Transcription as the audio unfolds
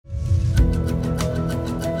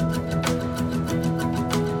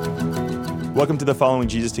Welcome to the Following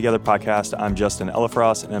Jesus Together podcast. I'm Justin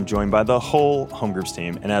Elefross, and I'm joined by the whole Home Groups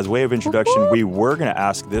team. And as way of introduction, we were going to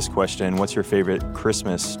ask this question: what's your favorite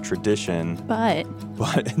Christmas tradition? But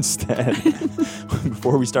instead,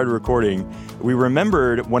 before we started recording, we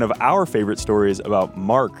remembered one of our favorite stories about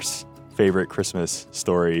Mark's favorite Christmas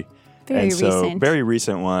story. Very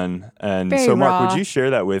recent one. And very so, Mark, raw. would you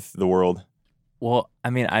share that with the world? Well,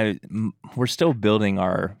 I mean, we're still building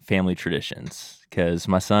our family traditions because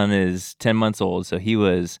my son is 10 months old, so he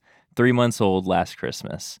was 3 months old last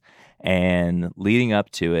Christmas. And leading up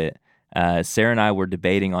to it, Sarah and I were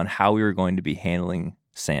debating on how we were going to be handling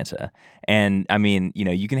Santa. And I mean,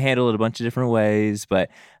 you can handle it a bunch of different ways, but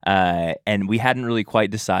and we hadn't really quite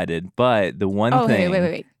decided. But the one thing...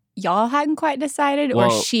 Wait. Y'all hadn't quite decided,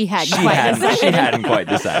 or she hadn't decided? She hadn't quite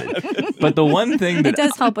decided. But the one thing that... It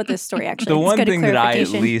does help with this story, actually. The It's one good thing that I at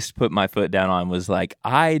clarification. least put my foot down on was like,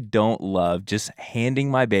 I don't love just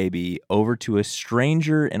handing my baby over to a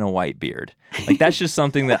stranger in a white beard. Like, that's just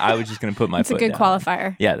something that I was just going to put my It's a foot good down on.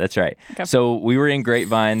 qualifier. Yeah, that's right. Okay. So we were in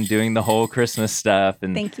Grapevine doing the whole Christmas stuff.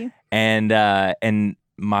 And Thank you. And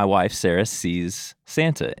my wife, Sarah, sees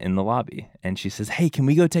Santa in the lobby, and she says, "Hey, can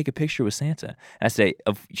we go take a picture with Santa?" And I say,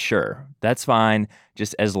 "Sure, that's fine.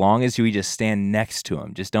 Just as long as we just stand next to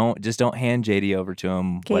him. Just don't hand JD over to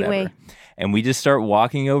him, Gateway. whatever." And we just start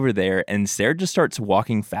walking over there, and Sarah just starts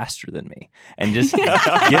walking faster than me, and just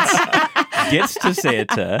gets to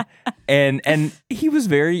Santa, and he was a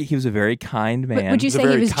very kind man. Would you He's a say he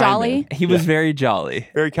very was kind jolly? man. He was very jolly.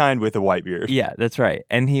 Very kind with a white beard. Yeah, that's right.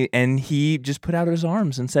 And he just put out his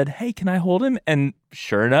arms and said, "Hey, can I hold him?" And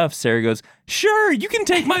sure enough, Sarah goes, "Sure, you can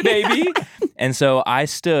take my baby." And so I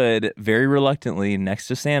stood very reluctantly next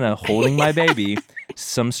to Santa holding my baby,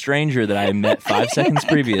 some stranger that I met 5 seconds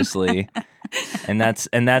previously. And that's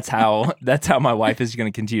how my wife is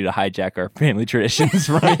going to continue to hijack our family traditions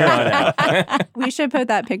from here on out. We should put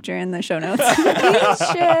that picture in the show notes. We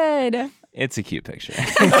should. It's a cute picture.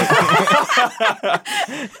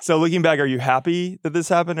 So looking back, are you happy that this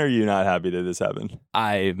happened, or are you not happy that this happened?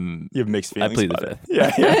 You have mixed feelings plead the about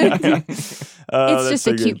it. fifth. Yeah. It's just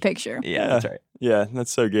a cute picture. Yeah, that's right. Yeah,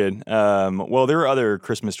 that's so good. Well, there are other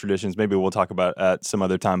Christmas traditions. Maybe we'll talk about at some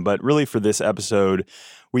other time. But really, for this episode,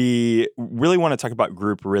 we really want to talk about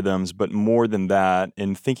group rhythms. But more than that,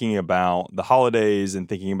 in thinking about the holidays and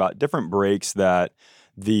thinking about different breaks that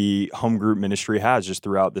the home group ministry has just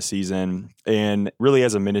throughout the season. And really,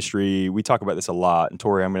 as a ministry, we talk about this a lot. And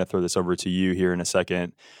Tori, I'm going to throw this over to you here in a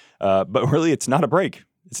second. But really, it's not a break.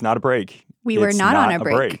 It's not a break. We were It's not on a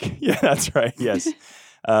break. Yeah, that's right. Yes.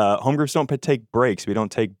 Home groups don't take breaks. We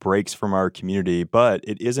don't take breaks from our community, but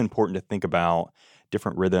it is important to think about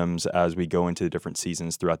different rhythms as we go into the different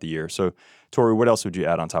seasons throughout the year. So, Tori, what else would you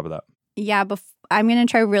add on top of that? Yeah, I'm going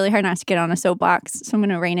to try really hard not to get on a soapbox, so I'm going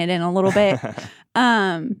to rein it in a little bit.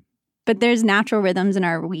 But there's natural rhythms in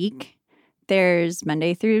our week. There's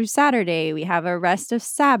Monday through Saturday. We have a rest of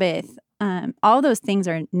Sabbath. All those things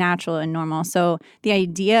are natural and normal. So the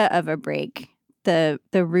idea of a break, the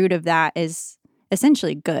root of that is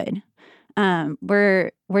essentially good.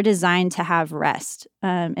 We're designed to have rest.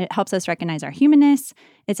 It helps us recognize our humanness.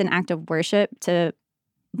 It's an act of worship to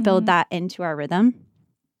build that into our rhythm.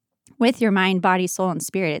 With your mind, body, soul, and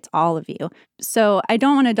spirit, it's all of you. So I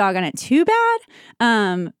don't want to dog on it too bad.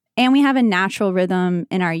 And we have a natural rhythm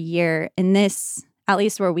in our year. In this, at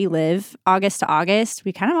least where we live, August to August,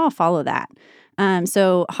 we kind of all follow that.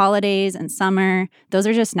 So holidays and summer, those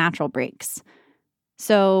are just natural breaks.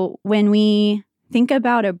 So when we think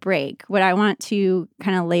about a break, what I want to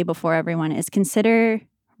kind of lay before everyone is consider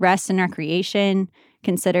rest and recreation,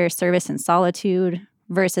 consider service and solitude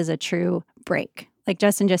versus a true break. Like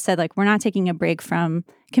Justin just said, like, we're not taking a break from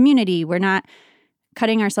community. We're not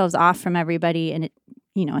cutting ourselves off from everybody and,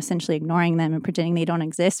 essentially ignoring them and pretending they don't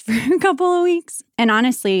exist for a couple of weeks. And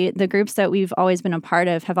honestly, the groups that we've always been a part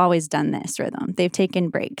of have always done this rhythm. They've taken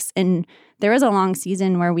breaks. And there was a long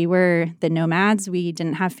season where we were the nomads. We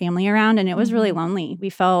didn't have family around, and it was really lonely. We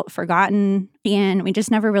felt forgotten, and we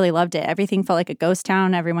just never really loved it. Everything felt like a ghost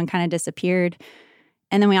town. Everyone kind of disappeared.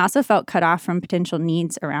 And then we also felt cut off from potential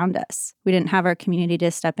needs around us. We didn't have our community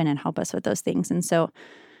to step in and help us with those things. And so,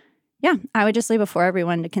 yeah, I would just lay before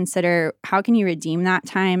everyone to consider, how can you redeem that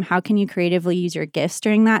time? How can you creatively use your gifts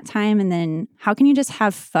during that time? And then how can you just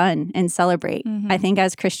have fun and celebrate? I think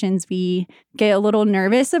as Christians, we get a little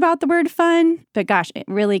nervous about the word fun, but gosh, it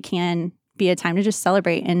really can be a time to just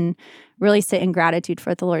celebrate and really sit in gratitude for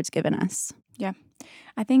what the Lord's given us. Yeah.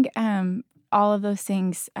 I think all of those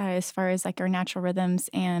things as far as like our natural rhythms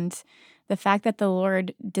and The fact that the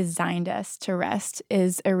Lord designed us to rest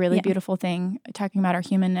is a really beautiful thing, talking about our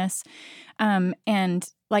humanness. And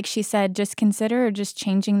like she said, just consider just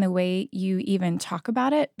changing the way you even talk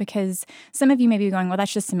about it, because some of you may be going, well,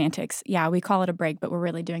 that's just semantics. Yeah, we call it a break, but we're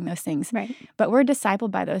really doing those things. Right. But we're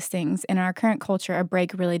discipled by those things. In our current culture, a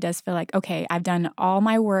break really does feel like, okay, I've done all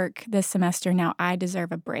my work this semester. Now I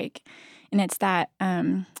deserve a break. And it's that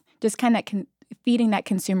just kind of feeding that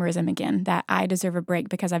consumerism again, that I deserve a break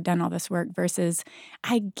because I've done all this work, versus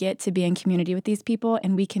I get to be in community with these people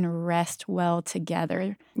and we can rest well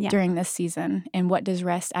together during this season. And what does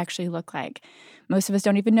rest actually look like? Most of us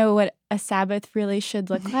don't even know what a Sabbath really should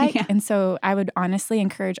look like. And so I would honestly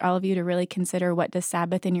encourage all of you to really consider, what does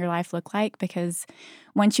Sabbath in your life look like? Because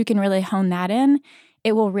once you can really hone that in,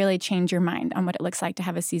 it will really change your mind on what it looks like to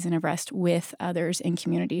have a season of rest with others in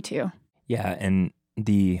community too. Yeah, and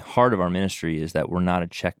the heart of our ministry is that we're not a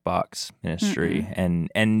checkbox ministry, and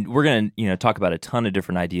we're going to talk about a ton of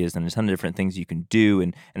different ideas and a ton of different things you can do,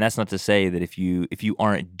 and that's not to say that if you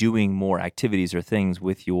aren't doing more activities or things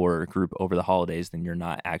with your group over the holidays, then you're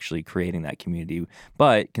not actually creating that community.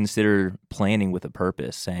 But consider planning with a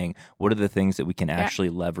purpose, saying, what are the things that we can actually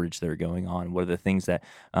leverage that are going on? What are the things that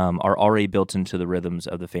are already built into the rhythms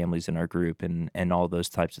of the families in our group, and all those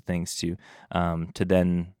types of things to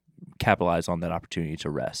then capitalize on that opportunity to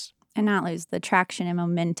rest and not lose the traction and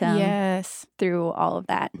momentum through all of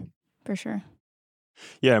that. For sure.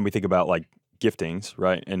 Yeah, and we think about like giftings,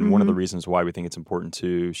 right? And one of the reasons why we think it's important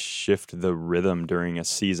to shift the rhythm during a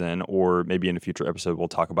season, or maybe in a future episode we'll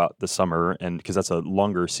talk about the summer, and because that's a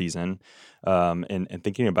longer season, and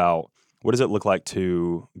thinking about what does it look like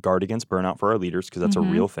to guard against burnout for our leaders, because that's a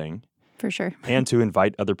real thing. For sure. And to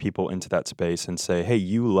invite other people into that space and say, hey,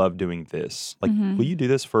 you love doing this. Like, will you do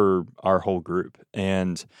this for our whole group?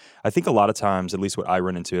 And I think a lot of times, at least what I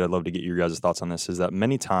run into, I'd love to get your guys' thoughts on this, is that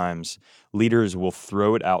many times leaders will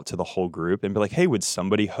throw it out to the whole group and be like, hey, would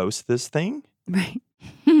somebody host this thing? Right.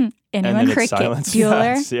 Anyone? And then it's Cricket. silence.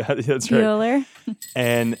 Bueller? Yeah, that's right. Bueller?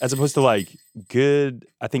 And as opposed to like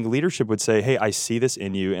I think leadership would say, hey, I see this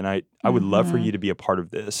in you, and I would love for you to be a part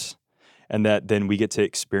of this. And that then we get to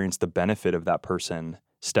experience the benefit of that person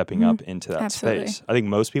stepping up into that space. I think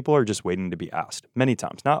most people are just waiting to be asked. Many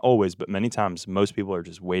times, not always, but many times, most people are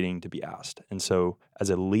just waiting to be asked. And so as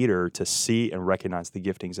a leader, to see and recognize the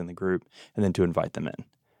giftings in the group and then to invite them in.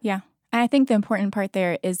 Yeah. And I think the important part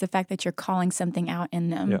there is the fact that you're calling something out in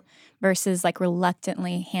them versus like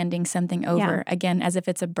reluctantly handing something over, again, as if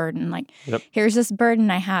it's a burden. Like, here's this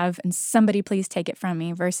burden I have and somebody please take it from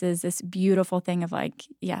me, versus this beautiful thing of like,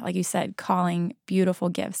 like you said, calling beautiful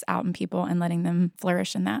gifts out in people and letting them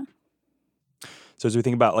flourish in that. So as we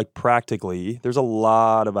think about like practically, there's a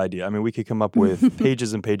lot of ideas. I mean, we could come up with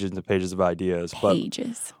pages and pages and pages of ideas. But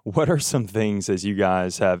what are some things, as you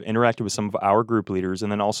guys have interacted with some of our group leaders,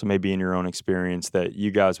 and then also maybe in your own experience, that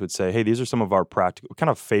you guys would say, hey, these are some of our practical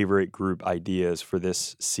kind of favorite group ideas for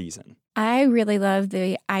this season? I really love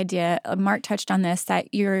the idea, Mark touched on this,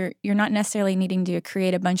 that you're not necessarily needing to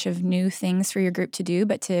create a bunch of new things for your group to do,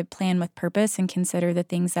 but to plan with purpose and consider the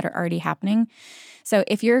things that are already happening. So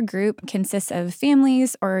if your group consists of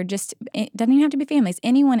families, or just, it doesn't even have to be families,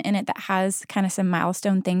 anyone in it that has kind of some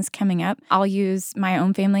milestone things coming up. I'll use my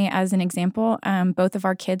own family as an example. Both of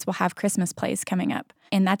our kids will have Christmas plays coming up.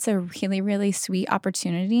 And that's a really, really sweet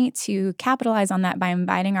opportunity to capitalize on that by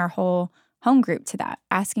inviting our whole home group to that,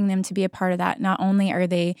 asking them to be a part of that. Not only are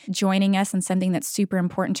they joining us in something that's super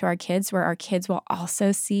important to our kids, where our kids will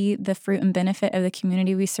also see the fruit and benefit of the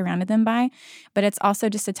community we surrounded them by, but it's also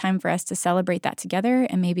just a time for us to celebrate that together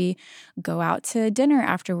and maybe go out to dinner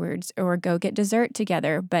afterwards or go get dessert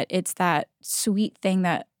together. But it's that sweet thing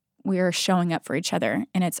that we're showing up for each other,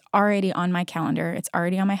 and it's already on my calendar. It's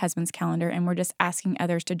already on my husband's calendar, and we're just asking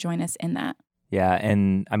others to join us in that. Yeah,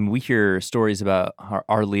 and I mean, we hear stories about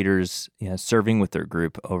our leaders, serving with their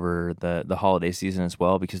group over the holiday season as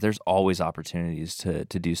well, because there's always opportunities to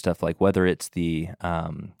do stuff, like whether it's the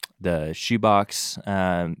shoebox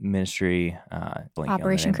ministry,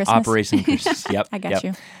 Operation Christmas. Operation Christmas. Yep, I got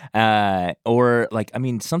you. Or like, I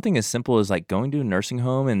mean, something as simple as like going to a nursing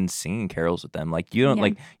home and singing carols with them. Like you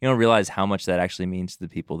don't realize how much that actually means to the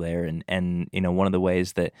people there. And one of the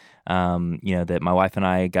ways that that my wife and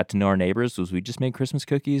I got to know our neighbors was we just made Christmas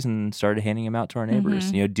cookies and started handing them out to our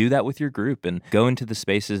neighbors. Do that with your group and go into the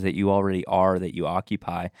spaces that you already are, that you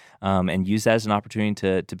occupy, and use that as an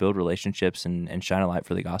opportunity to build relationships and shine a light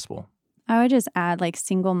for the gospel. I would just add like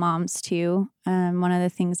single moms too. One of the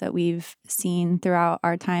things that we've seen throughout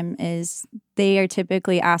our time is they are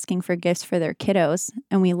typically asking for gifts for their kiddos,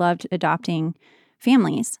 and we loved adopting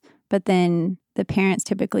families. But then the parents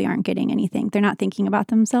typically aren't getting anything. They're not thinking about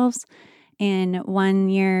themselves. And one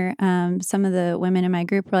year, some of the women in my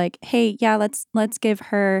group were like, "Hey, yeah, let's give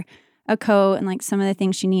her a coat and like some of the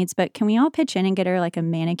things she needs, but can we all pitch in and get her like a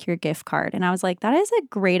manicure gift card?" And I was like, that is a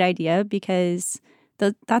great idea because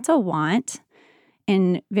that's a want,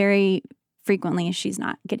 and very frequently she's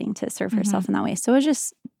not getting to serve herself in that way. So it's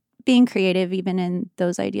just being creative even in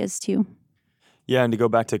those ideas too. Yeah, and to go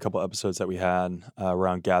back to a couple episodes that we had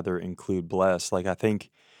around Gather, Include, Bless, like I think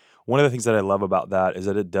one of the things that I love about that is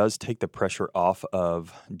that it does take the pressure off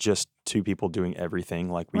of just two people doing everything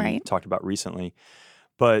like we talked about recently.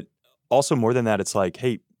 But also more than that, it's like,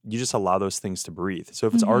 hey, you just allow those things to breathe. So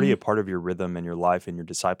if it's already a part of your rhythm and your life and your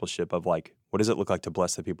discipleship of like, what does it look like to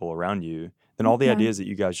bless the people around you? Then all the ideas that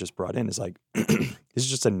you guys just brought in is like, this is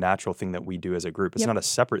just a natural thing that we do as a group. It's not a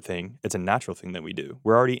separate thing. It's a natural thing that we do.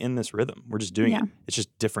 We're already in this rhythm. We're just doing it. It's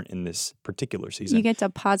just different in this particular season. You get to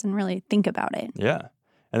pause and really think about it. Yeah.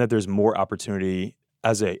 And that there's more opportunity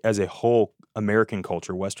as a whole American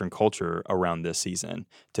culture, Western culture around this season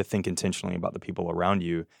to think intentionally about the people around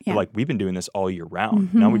you. Yeah. Like we've been doing this all year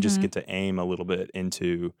round. Now we just get to aim a little bit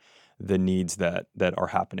into the needs that are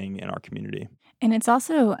happening in our community. And it's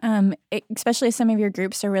also, especially if some of your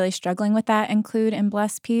groups are really struggling with that include and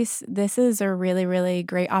bless piece, this is a really, really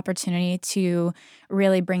great opportunity to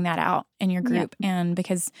really bring that out in your group. And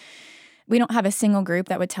because we don't have a single group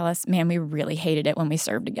that would tell us, man, we really hated it when we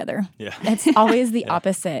served together. Yeah. It's always the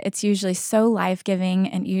opposite. It's usually so life-giving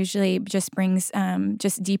and usually just brings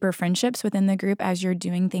just deeper friendships within the group as you're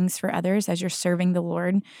doing things for others, as you're serving the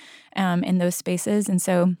Lord in those spaces. And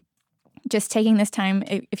so just taking this time,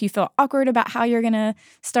 if you feel awkward about how you're going to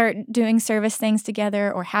start doing service things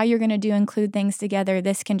together or how you're going to do include things together,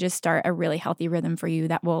 this can just start a really healthy rhythm for you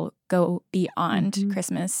that will go beyond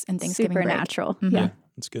Christmas and Thanksgiving break. Supernatural. Yeah,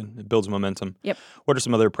 that's good. It builds momentum. Yep. What are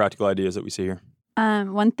some other practical ideas that we see here?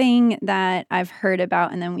 One thing that I've heard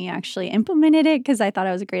about, and then we actually implemented it because I thought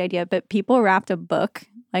it was a great idea, but people wrapped a book,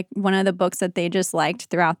 like one of the books that they just liked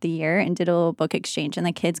throughout the year, and did a little book exchange. And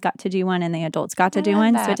the kids got to do one and the adults got to do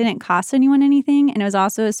one. So it didn't cost anyone anything. And it was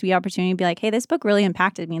also a sweet opportunity to be like, hey, this book really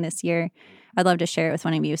impacted me this year. I'd love to share it with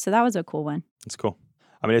one of you. So that was a cool one. That's cool.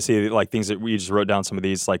 I mean, I see like things that we just wrote down some of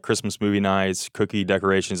these, like Christmas movie nights, cookie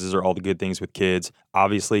decorations. These are all the good things with kids.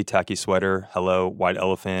 Obviously, tacky sweater, hello, white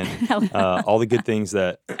elephant, all the good things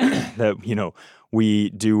that we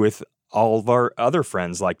do with all of our other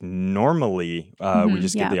friends. Like normally, we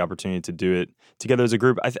just get the opportunity to do it together as a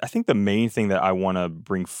group. I think the main thing that I want to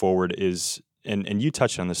bring forward is, and you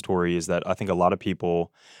touched on this, Tori, is that I think a lot of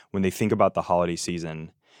people, when they think about the holiday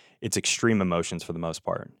season, it's extreme emotions for the most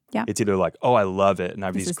part. Yeah. It's either like, oh, I love it, and I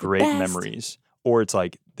have these great memories. Or it's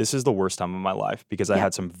like, this is the worst time of my life because I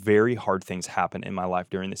had some very hard things happen in my life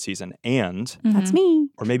during the season. And that's me.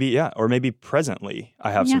 Or maybe presently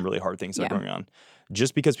I have some really hard things that are going on.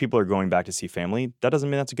 Just because people are going back to see family, that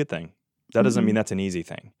doesn't mean that's a good thing. That doesn't mean that's an easy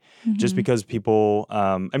thing. Just because people,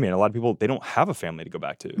 a lot of people, they don't have a family to go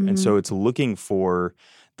back to. And so it's looking for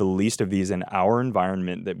the least of these in our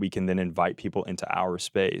environment that we can then invite people into our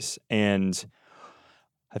space. And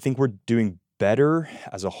I think we're doing better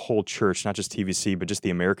as a whole church, not just TVC, but just the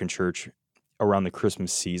American church around the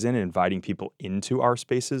Christmas season, and inviting people into our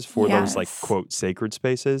spaces for those like, quote, sacred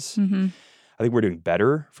spaces. I think we're doing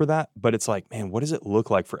better for that. But it's like, man, what does it look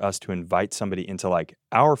like for us to invite somebody into like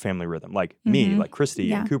our family rhythm? Like me, like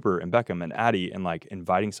Christy and Cooper and Beckham and Addie, and like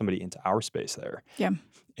inviting somebody into our space there. Yeah.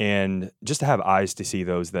 And just to have eyes to see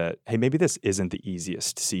those that, hey, maybe this isn't the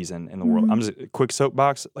easiest season in the world. I'm just a quick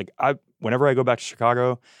soapbox. Like whenever I go back to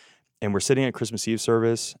Chicago and we're sitting at Christmas Eve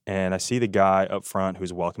service and I see the guy up front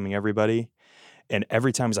who's welcoming everybody, and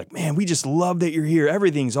every time he's like, man, we just love that you're here.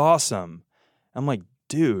 Everything's awesome. I'm like,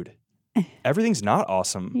 dude, everything's not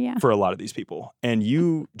awesome for a lot of these people. And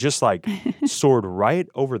you just like soared right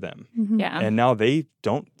over them. Yeah. And now they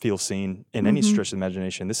don't feel seen in any stretch of the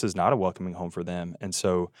imagination. This is not a welcoming home for them. And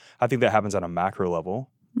so I think that happens on a macro level.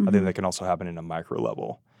 I think that can also happen in a micro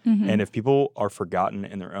level. And if people are forgotten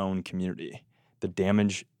in their own community, the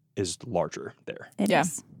damage is larger there. It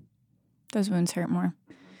is. Those wounds hurt more.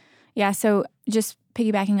 Yeah. So just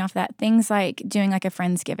piggybacking off that, things like doing like a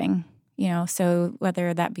Friendsgiving, so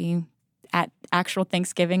whether that be at actual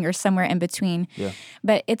Thanksgiving or somewhere in between. Yeah.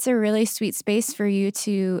 But it's a really sweet space for you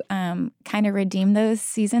to kind of redeem those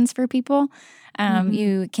seasons for people.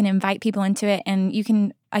 You can invite people into it, and you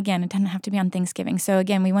can, again, it doesn't have to be on Thanksgiving. So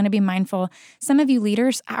again, we want to be mindful. Some of you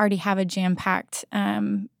leaders already have a jam-packed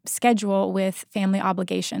schedule with family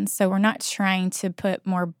obligations. So we're not trying to put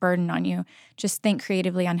more burden on you. Just think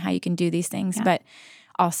creatively on how you can do these things. But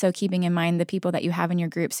also keeping in mind the people that you have in your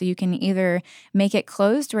group. So you can either make it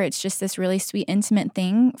closed where it's just this really sweet, intimate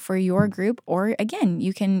thing for your group, or again,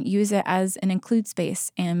 you can use it as an include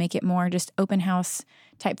space and make it more just open house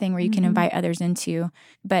type thing where you can invite others into.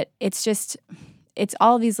 But it's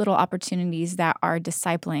all these little opportunities that are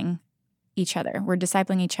discipling each other. We're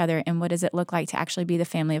discipling each other, and what does it look like to actually be the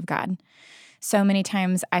family of God? So many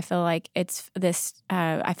times I feel like it's this,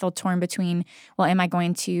 I feel torn between, well, am I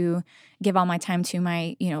going to give all my time to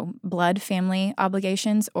my, blood family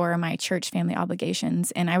obligations or my church family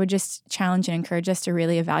obligations? And I would just challenge and encourage us to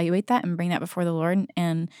really evaluate that and bring that before the Lord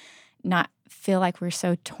and not feel like we're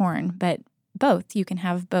so torn, but both. You can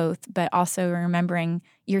have both, but also remembering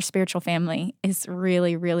your spiritual family is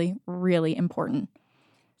really, really, really important.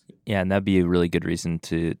 Yeah, and that'd be a really good reason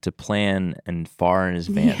to plan and far in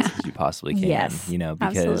advance as you possibly can. Yes, because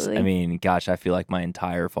absolutely. I mean, gosh, I feel like my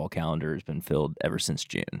entire fall calendar has been filled ever since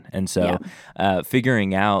June. And so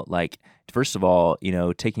figuring out, like, first of all,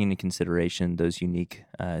 taking into consideration those unique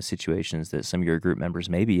situations that some of your group members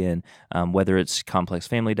may be in, whether it's complex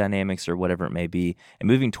family dynamics or whatever it may be, and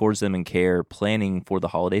moving towards them in care, planning for the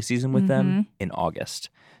holiday season with them in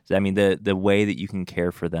August. I mean, the way that you can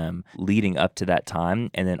care for them leading up to that time,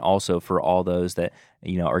 and then also for all those that,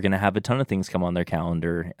 are going to have a ton of things come on their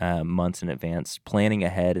calendar months in advance, planning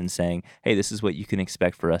ahead and saying, hey, this is what you can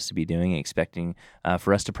expect for us to be doing, and expecting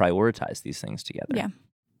for us to prioritize these things together. Yeah.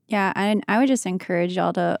 Yeah, and I would just encourage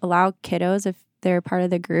y'all to allow kiddos, if they're part of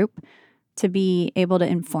the group, to be able to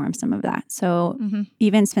inform some of that. So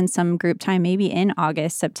even spend some group time, maybe in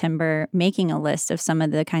August, September, making a list of some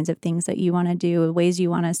of the kinds of things that you want to do, ways you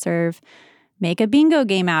want to serve. Make a bingo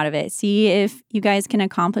game out of it. See if you guys can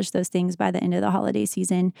accomplish those things by the end of the holiday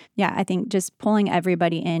season. Yeah, I think just pulling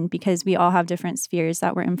everybody in, because we all have different spheres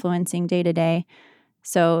that we're influencing day to day.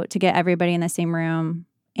 So to get everybody in the same room,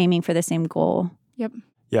 aiming for the same goal. Yep.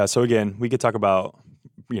 Yeah, so again, we could talk about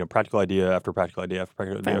practical idea after practical idea after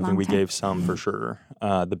practical idea. I think we gave some for sure.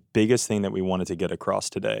 The biggest thing that we wanted to get across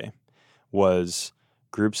today was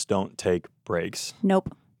groups don't take breaks.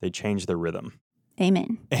 Nope. They change their rhythm.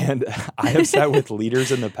 Amen. And I have sat with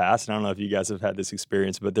leaders in the past, and I don't know if you guys have had this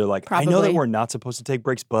experience, but they're like, Probably. I know that we're not supposed to take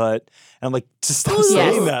breaks, but, and I'm like, just stop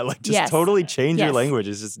saying that. Like, just totally change your language.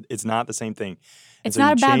 It's not the same thing. It's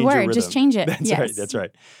not a bad word. Just change it. That's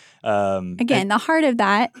right. Again, the heart of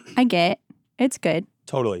that, I get. It's good.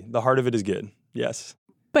 Totally. The heart of it is good. Yes.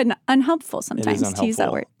 But unhelpful It sometimes is to use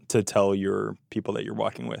that word. to tell your people that you're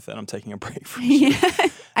walking with that I'm taking a break from you.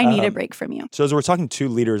 I need a break from you. So as we're talking to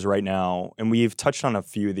leaders right now, and we've touched on a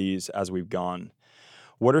few of these as we've gone,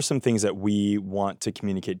 what are some things that we want to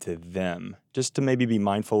communicate to them, just to maybe be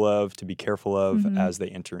mindful of, to be careful of as they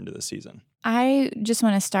enter into the season? I just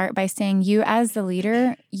want to start by saying you as the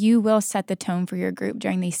leader, you will set the tone for your group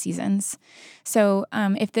during these seasons. So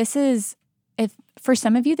if for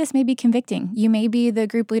some of you, this may be convicting. You may be the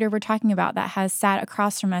group leader we're talking about that has sat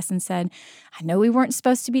across from us and said, I know we weren't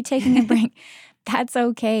supposed to be taking a break. That's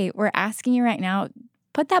okay. We're asking you right now,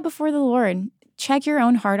 put that before the Lord. Check your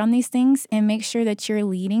own heart on these things and make sure that you're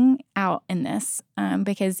leading out in this.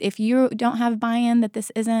 Because if you don't have buy-in that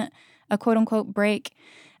this isn't a quote-unquote break,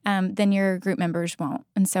 then your group members won't.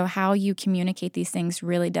 And so how you communicate these things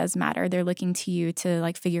really does matter. They're looking to you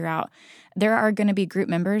to figure out. There are going to be group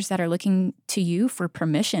members that are looking to you for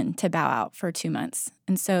permission to bow out for 2 months.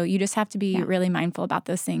 And so you just have to be really mindful about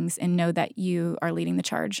those things and know that you are leading the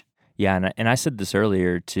charge. Yeah, and I said this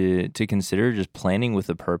earlier, to consider just planning with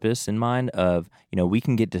a purpose in mind of, we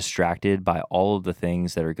can get distracted by all of the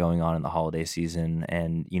things that are going on in the holiday season.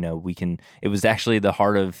 And, it was actually the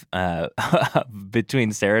heart of,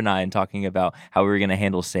 between Sarah and I and talking about how we were going to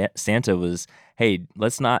handle Santa was, hey,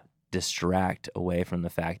 let's not distract away from the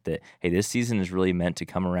fact that, hey, this season is really meant to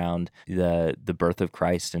come around the birth of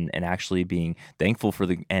Christ and actually being thankful for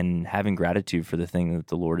and having gratitude for the thing that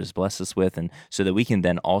the Lord has blessed us with, and so that we can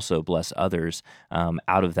then also bless others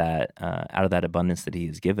out of that abundance that He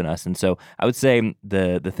has given us. And so I would say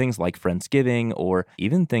the things like Friendsgiving, or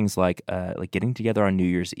even things like getting together on New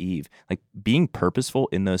Year's Eve, like being purposeful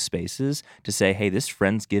in those spaces to say, hey, this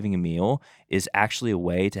Friendsgiving meal is actually a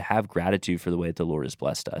way to have gratitude for the way that the Lord has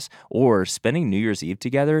blessed us. Or spending New Year's Eve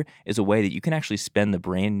together is a way that you can actually spend the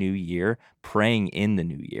brand new year praying in the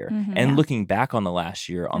new year and looking back on the last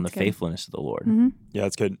year on the faithfulness of the Lord. Yeah,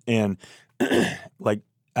 that's good. And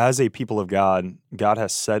as a people of God, God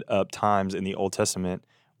has set up times in the Old Testament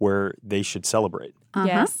where they should celebrate.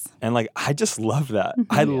 Yes. And like, I just love that.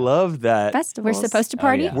 I love that. Festivals. We're supposed to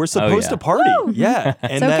party. yeah. We're supposed to party. Yeah.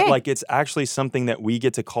 And It's that okay. like it's actually something that we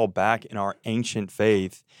get to call back in our ancient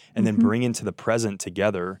faith and then bring into the present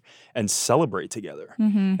together and celebrate together.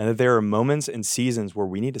 And that there are moments and seasons where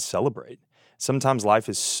we need to celebrate. Sometimes life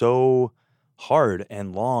is so hard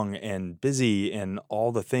and long and busy and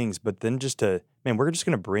all the things, but then we're just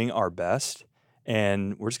going to bring our best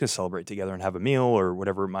and we're just going to celebrate together and have a meal or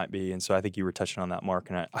whatever it might be. And so I think you were touching on that, Mark.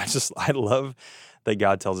 And I love that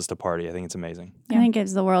God tells us to party. I think it's amazing. I think it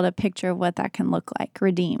gives the world a picture of what that can look like,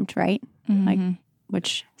 redeemed, right? Like,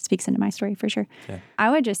 which speaks into my story for sure. Yeah. I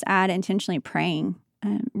would just add intentionally praying,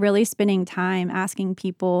 really spending time asking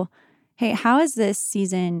people, hey, how is this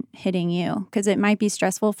season hitting you? Because it might be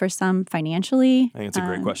stressful for some financially. I think it's a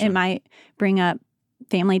great question. It might bring up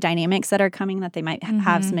family dynamics that are coming that they might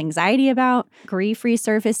have some anxiety about, grief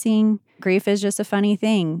resurfacing. Grief is just a funny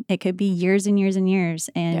thing. It could be years and years and years.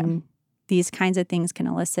 And these kinds of things can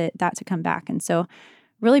elicit that to come back. And so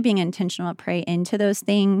really being intentional to pray into those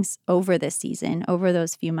things over this season, over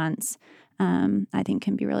those few months, I think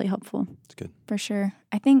can be really helpful. It's good. For sure.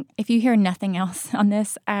 I think if you hear nothing else on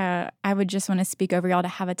this, I would just want to speak over y'all to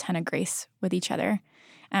have a ton of grace with each other.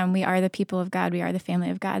 We are the people of God. We are the family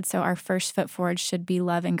of God. So our first foot forward should be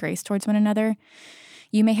love and grace towards one another.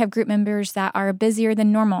 You may have group members that are busier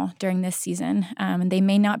than normal during this season, and they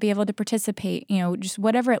may not be able to participate, just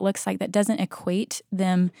whatever it looks like that doesn't equate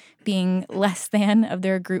them being less than of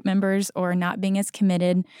their group members or not being as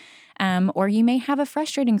committed. Or you may have a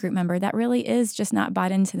frustrating group member that really is just not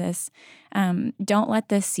bought into this. Don't let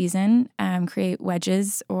this season create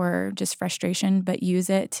wedges or just frustration, but use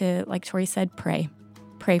it to, like Tori said, pray.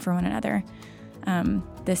 Pray for one another.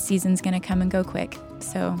 This season's going to come and go quick.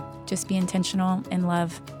 So just be intentional in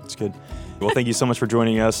love. It's good. Well, thank you so much for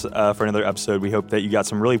joining us for another episode. We hope that you got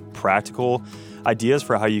some really practical ideas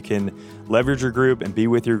for how you can leverage your group and be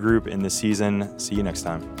with your group in this season. See you next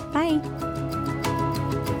time. Bye.